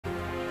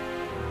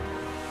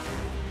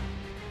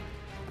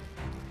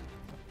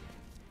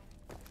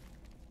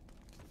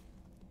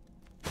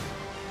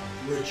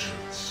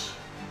patience.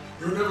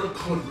 You never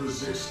could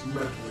resist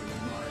meddling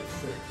in my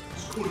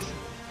affairs, could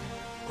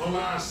you?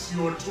 Alas,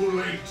 you are too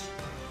late.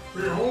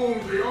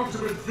 Behold the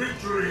ultimate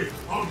victory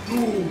of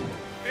Doom!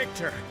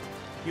 Victor,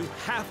 you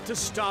have to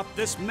stop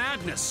this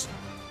madness.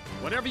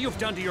 Whatever you've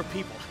done to your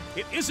people,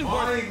 it isn't worth...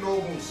 My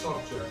noble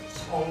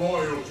subjects are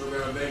loyal to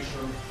their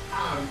nation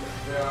and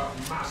their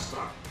master.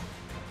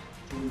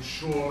 To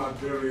ensure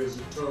Iberia's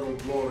eternal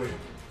glory,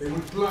 they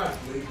would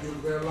gladly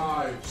give their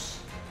lives.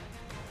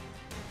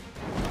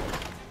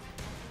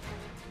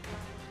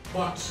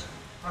 But,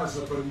 as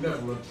a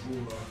benevolent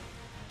ruler,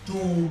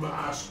 Doom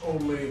asks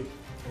only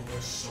for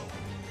their souls.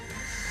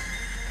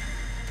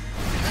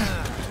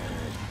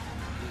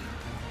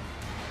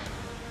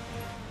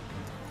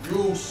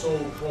 You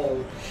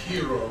so-called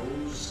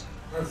heroes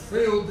have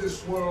failed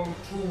this world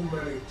too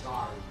many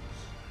times.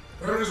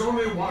 There is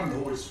only one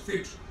who is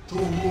fit to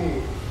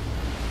rule.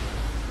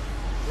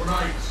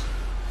 Tonight,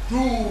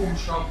 Doom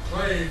shall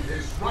claim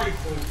his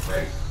rightful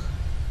place.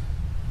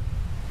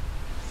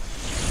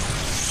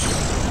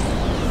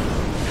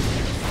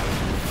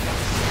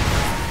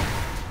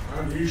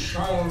 And he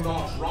shall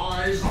not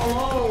rise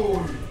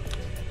alone!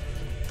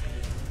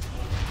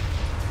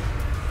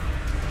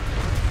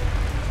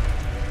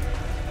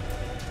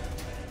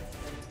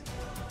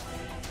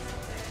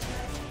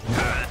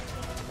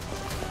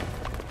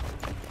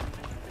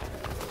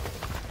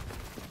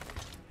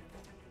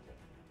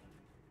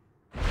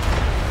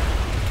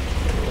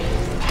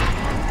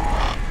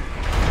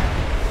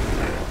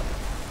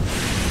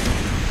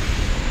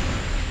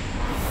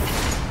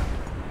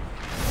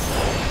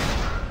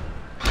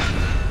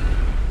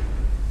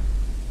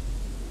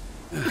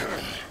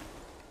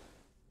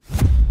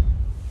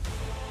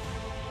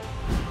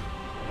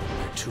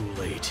 Too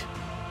late.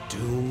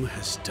 Doom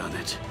has done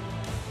it.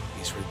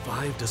 He's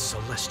revived a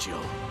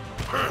Celestial.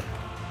 Huh.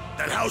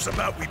 Then how's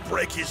about we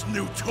break his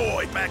new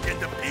toy back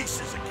into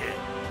pieces again?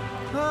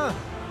 Huh.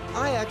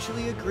 I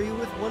actually agree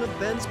with one of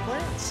Ben's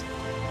plans.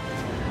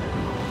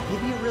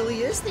 Maybe it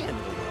really is the end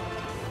of the world.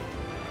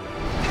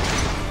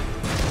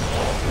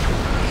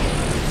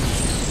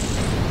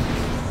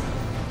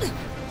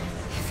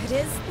 If it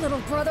is,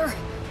 little brother,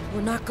 we're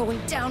not going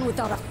down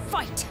without a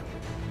fight.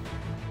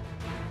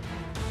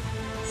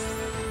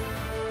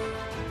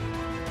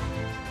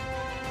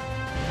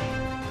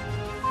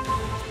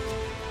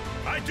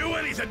 I'd do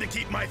anything to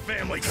keep my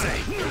family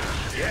safe.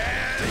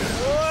 Yeah.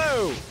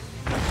 Whoa!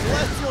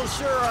 Celestials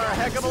sure are a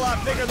heck of a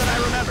lot bigger than I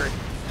remembered.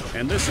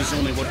 And this is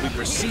only what we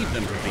perceive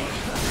them to be.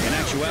 In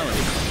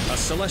actuality, a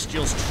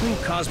Celestial's true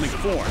cosmic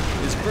form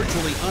is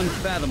virtually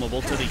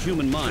unfathomable to the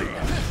human mind.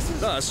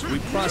 Thus, we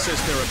process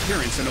their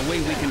appearance in a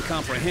way we can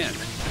comprehend,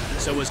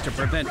 so as to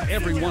prevent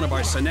every one of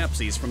our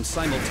synapses from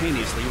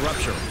simultaneously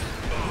rupturing.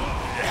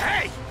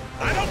 Hey!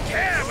 I don't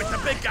care what the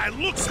big guy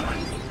looks like.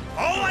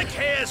 All I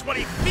care is what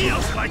he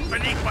feels like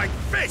beneath my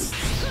fists.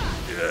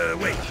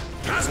 Wait.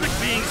 Cosmic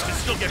beings can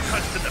still get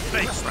punched in the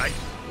face, right?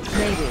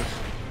 Maybe.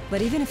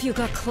 But even if you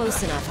got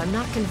close enough, I'm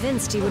not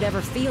convinced he would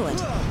ever feel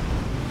it.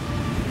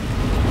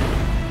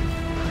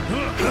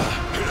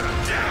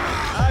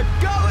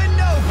 Going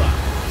Nova!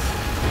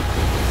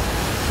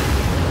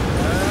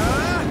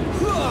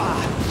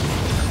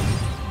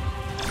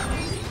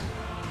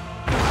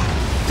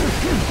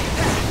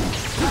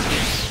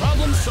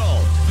 Problem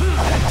solved.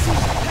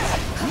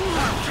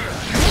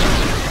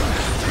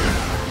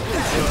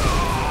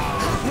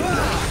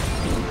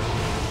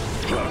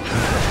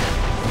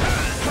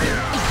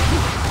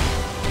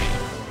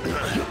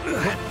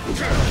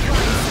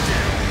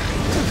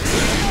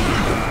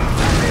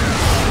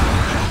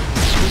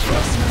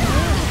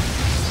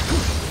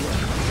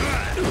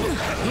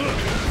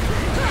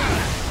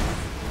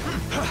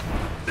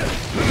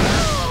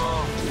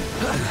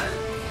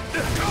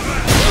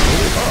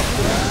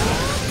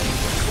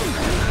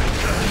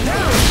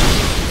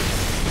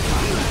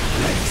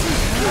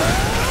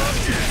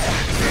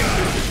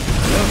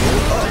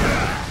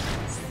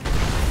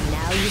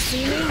 Now you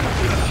see me?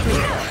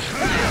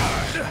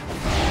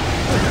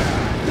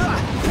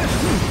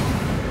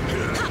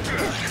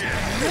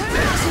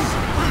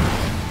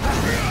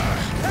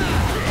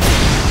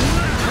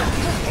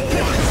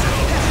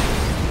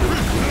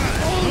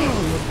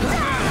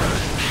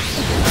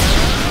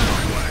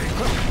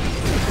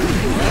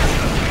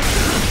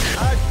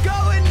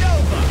 Going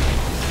Nova!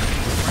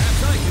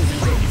 Perhaps I can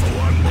control for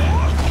one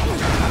more.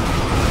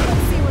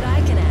 Let's see what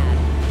I can add.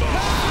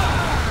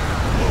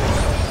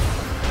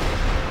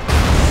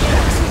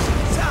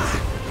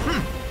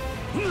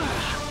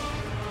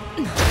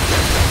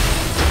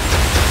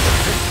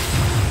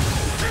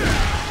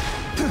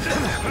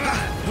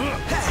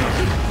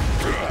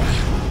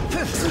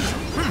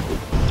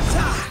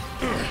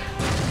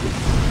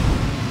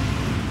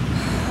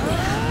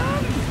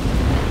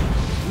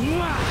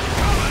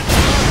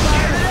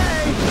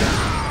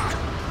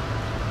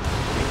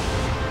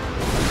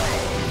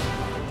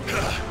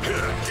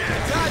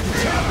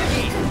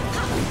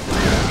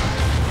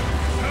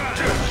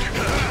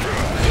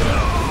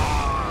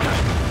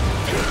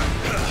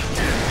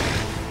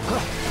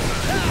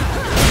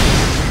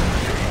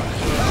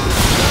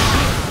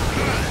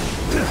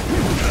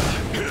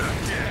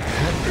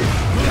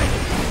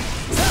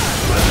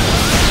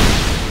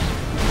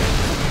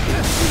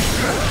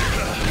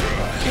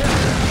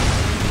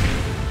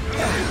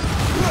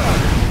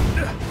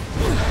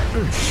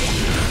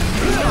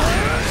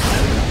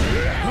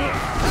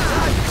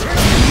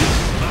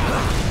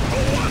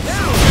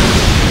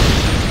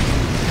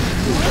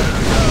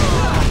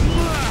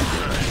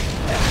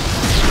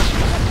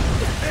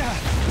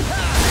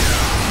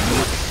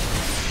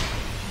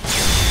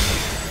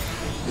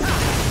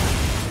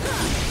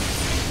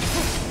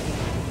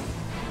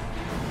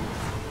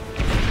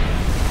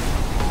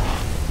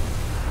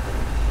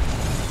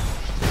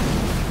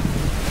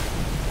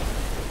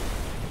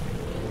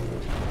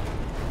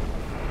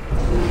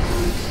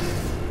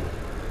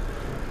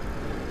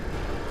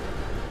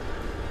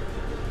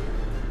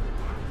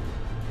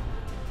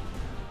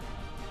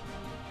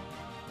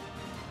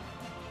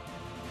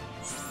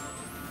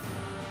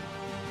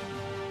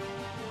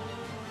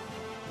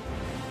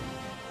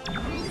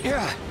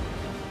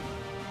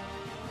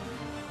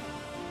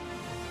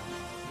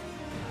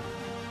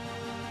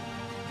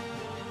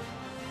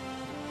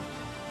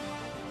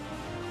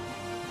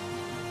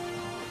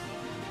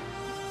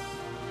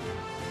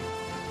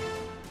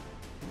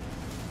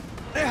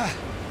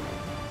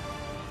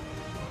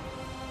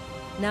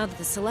 Now that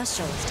the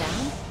Celestial is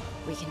down,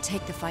 we can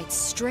take the fight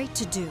straight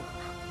to Doom.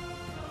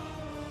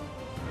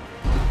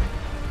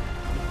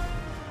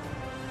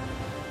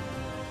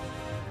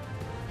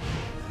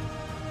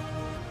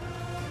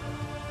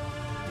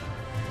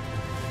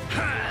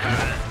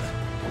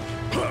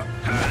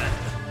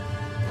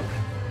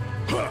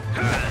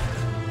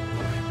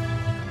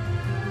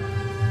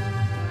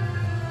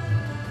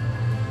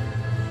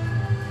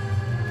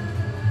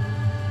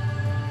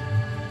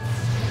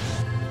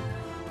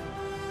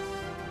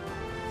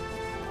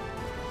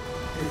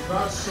 If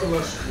that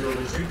Celestial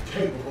is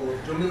incapable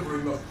of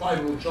delivering the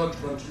final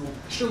judgment you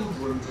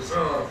children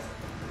deserve,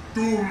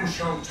 Doom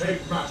shall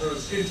take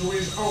matters into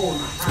his own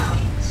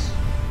hands.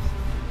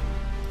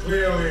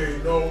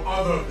 Clearly, no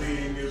other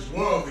being is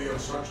worthy of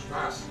such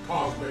vast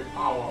cosmic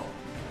power.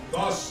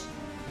 Thus,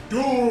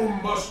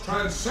 Doom must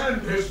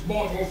transcend his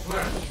mortal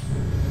flesh.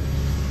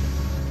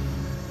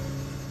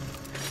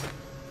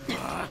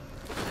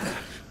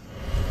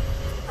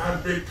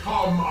 And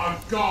become a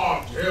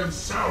god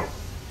himself.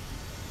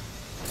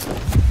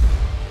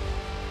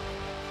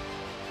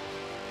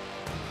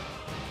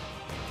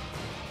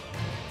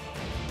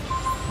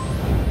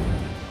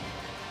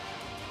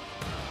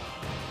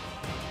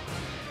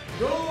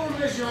 Doom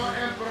is your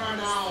emperor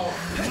now,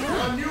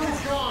 your new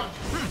god.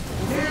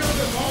 Kneel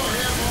before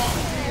him or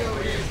feel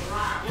his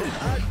wrath.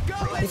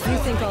 If you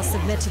think I'll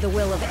submit to the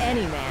will of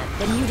any man,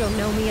 then you don't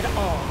know me at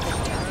all,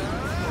 Victor.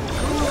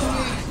 Doom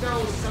needs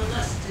no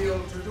Celestial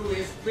to do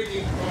his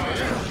bidding for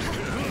him.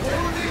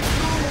 Only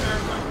Doom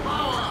has the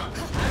power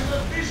and the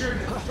vision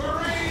to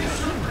reign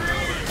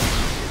supreme.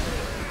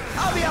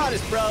 I'll be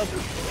honest, bro.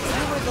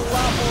 You was a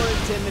lot more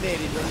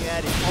intimidated when you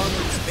had an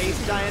armored space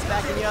giant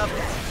backing you up.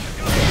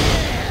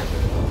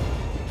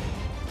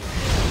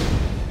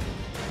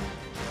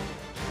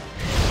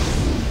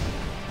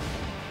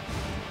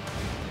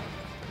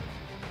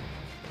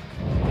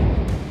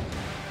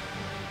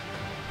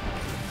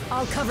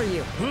 I'll cover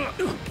you.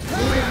 Doom's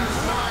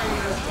mind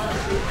has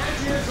touched the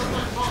edges of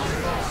the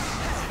cosmos.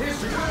 His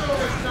will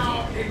is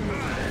now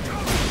ignorant.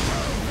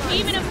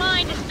 Even a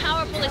mind as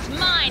powerful as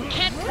mine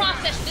can't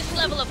process this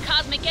level of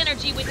cosmic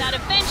energy without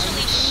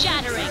eventually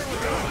shattering.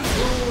 Who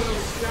will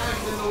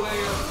stand in the way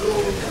of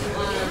Doom's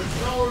plan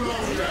no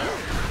longer?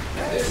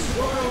 This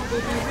world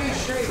will be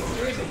reshaped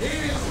in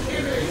his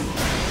image.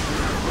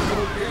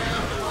 You dare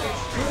fight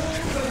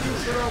Doom that you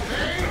should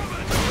obey?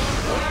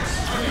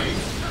 What's me?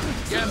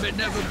 Gambit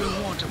never been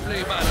one to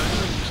play by the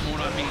rules,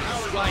 mon ami.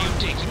 Why you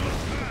taking me?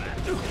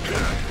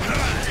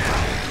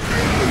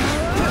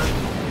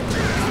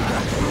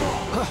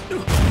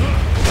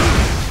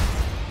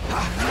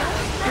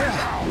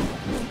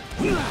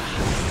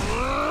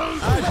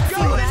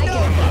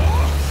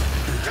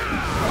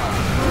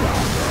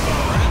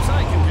 Perhaps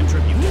I can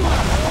contribute.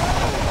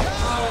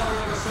 Power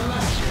of the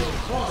Celestial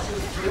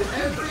courses through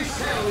every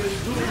cell in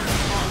Doom's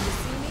body.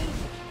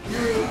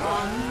 You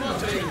are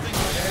nothing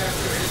compared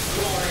to his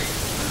glory.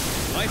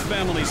 My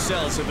family's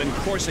cells have been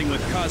coursing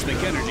with cosmic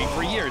energy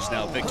for years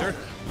now, Victor.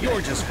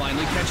 You're just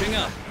finally catching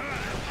up.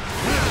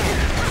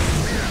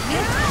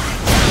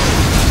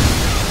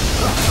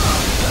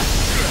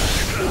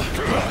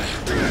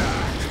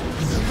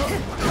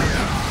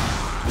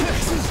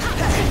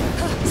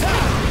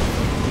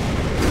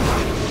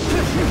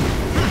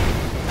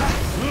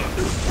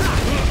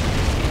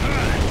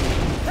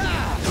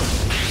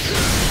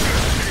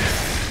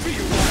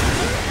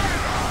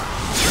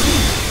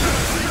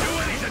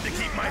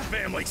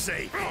 Family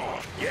safe.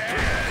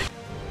 Yeah!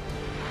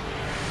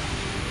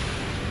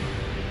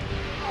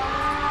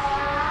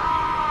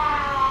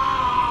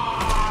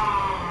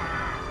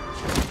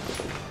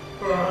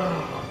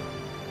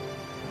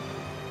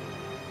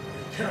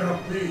 It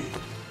cannot be.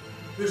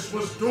 This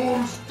was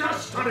Doom's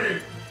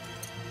destiny.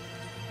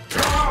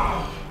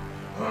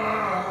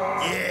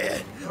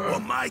 Yeah, well,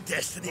 my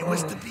destiny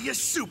was to be a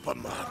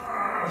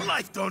supermodel.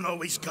 Life don't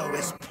always go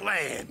as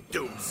planned,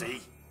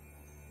 Doomsy.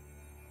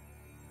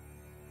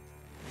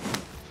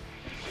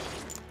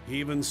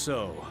 Even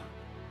so,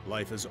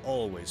 life is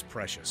always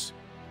precious,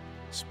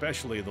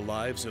 especially the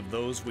lives of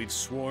those we've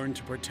sworn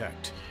to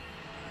protect.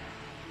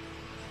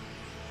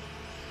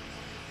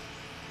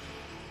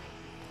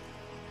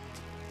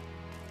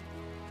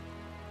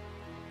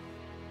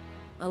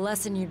 A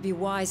lesson you'd be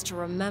wise to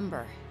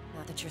remember,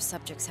 now that your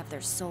subjects have their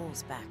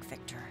souls back,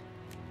 Victor.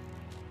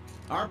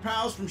 Our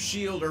pals from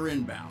S.H.I.E.L.D. are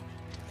inbound.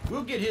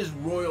 We'll get his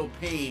royal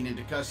pain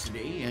into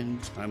custody and...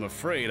 I'm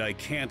afraid I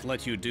can't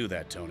let you do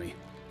that, Tony.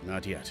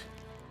 Not yet.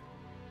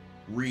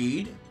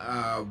 Reed,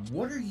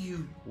 what are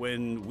you...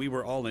 When we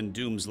were all in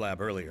Doom's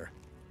lab earlier,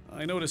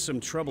 I noticed some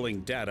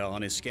troubling data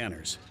on his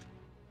scanners.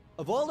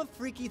 Of all the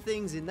freaky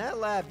things in that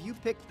lab, you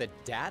picked the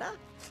data?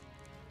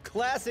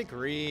 Classic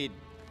Reed.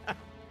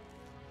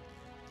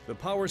 The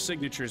power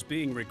signatures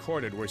being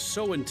recorded were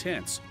so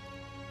intense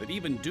that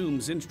even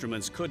Doom's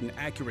instruments couldn't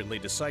accurately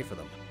decipher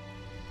them.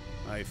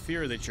 I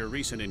fear that your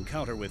recent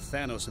encounter with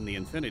Thanos and the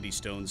Infinity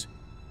Stones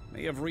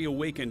may have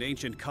reawakened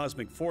ancient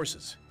cosmic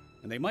forces,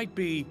 and they might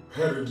be...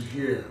 headed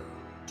here,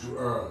 to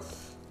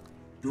Earth.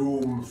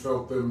 Doom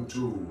felt them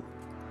too.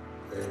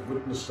 They have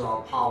witnessed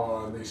our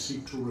power and they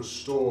seek to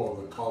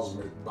restore the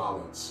cosmic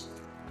balance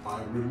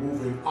by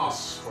removing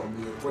us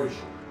from the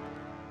equation.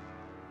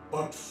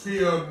 But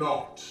fear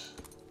not.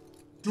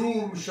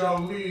 Doom shall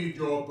lead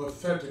your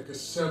pathetic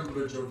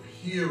assemblage of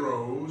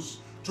heroes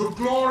to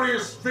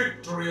glorious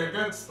victory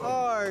against them.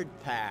 Hard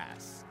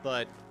pass,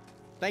 but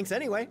thanks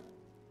anyway.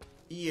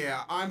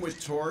 Yeah, I'm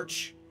with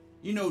Torch.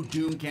 You know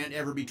Doom can't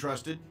ever be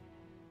trusted.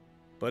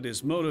 But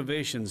his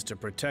motivations to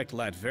protect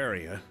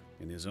Latveria,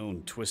 in his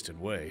own twisted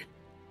way,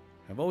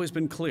 have always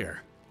been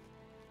clear.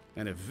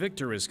 And if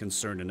Victor is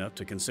concerned enough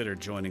to consider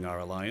joining our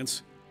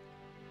alliance,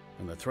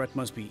 then the threat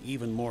must be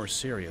even more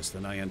serious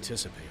than I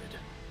anticipated.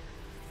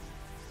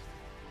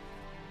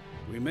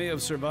 We may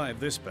have survived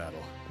this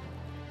battle,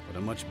 but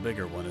a much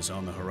bigger one is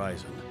on the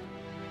horizon.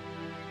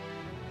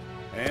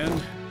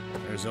 And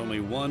there's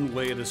only one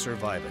way to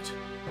survive it.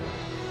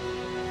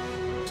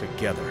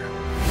 Together.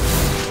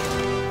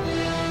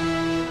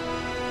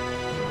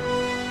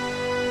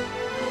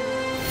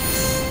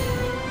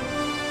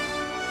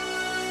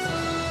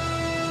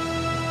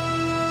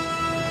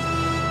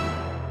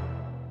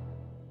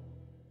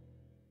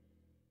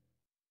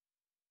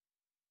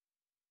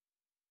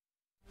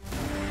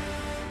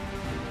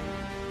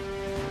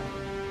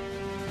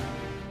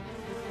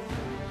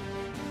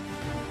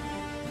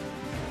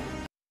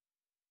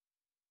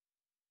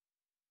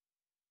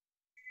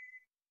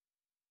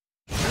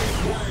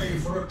 Way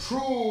for a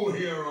true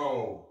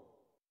hero!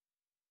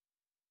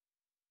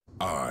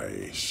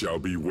 I shall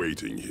be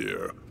waiting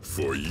here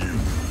for you.